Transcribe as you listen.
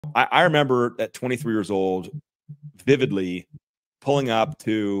I remember at 23 years old, vividly pulling up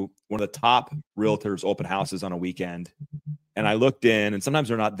to one of the top realtors open houses on a weekend. And I looked in, and sometimes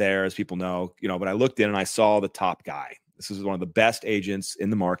they're not there, as people know, but I looked in and I saw the top guy. This is one of the best agents in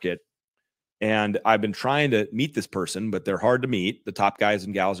the market. And I've been trying to meet this person, but they're hard to meet. The top guys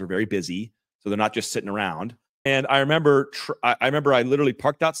and gals are very busy, so they're not just sitting around. And I remember I literally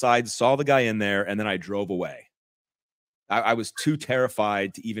parked outside, saw the guy in there, and then I drove away. I was too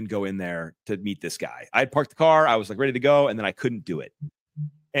terrified to even go in there to meet this guy. I had parked the car, I was like ready to go, and then I couldn't do it.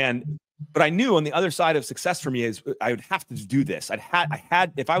 But I knew on the other side of success for me is I would have to do this.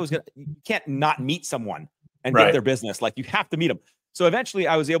 If I was gonna, you can't not meet someone and get their business. Like, you have to meet them. So eventually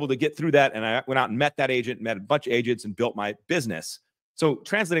I was able to get through that, and I went out and met that agent, met a bunch of agents, and built my business. So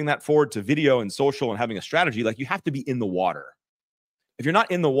translating that forward to video and social and having a strategy, like, you have to be in the water. If you're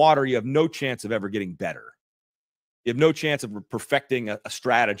not in the water, you have no chance of ever getting better. You have no chance of perfecting a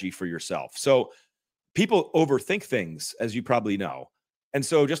strategy for yourself. So people overthink things, as you probably know. And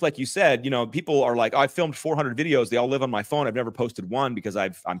so just like you said, people are like, oh, I filmed 400 videos. They all live on my phone. I've never posted one because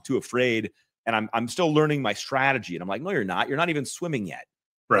I'm too afraid. And I'm still learning my strategy. And I'm like, no, you're not. You're not even swimming yet.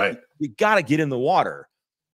 Right. You got to get in the water.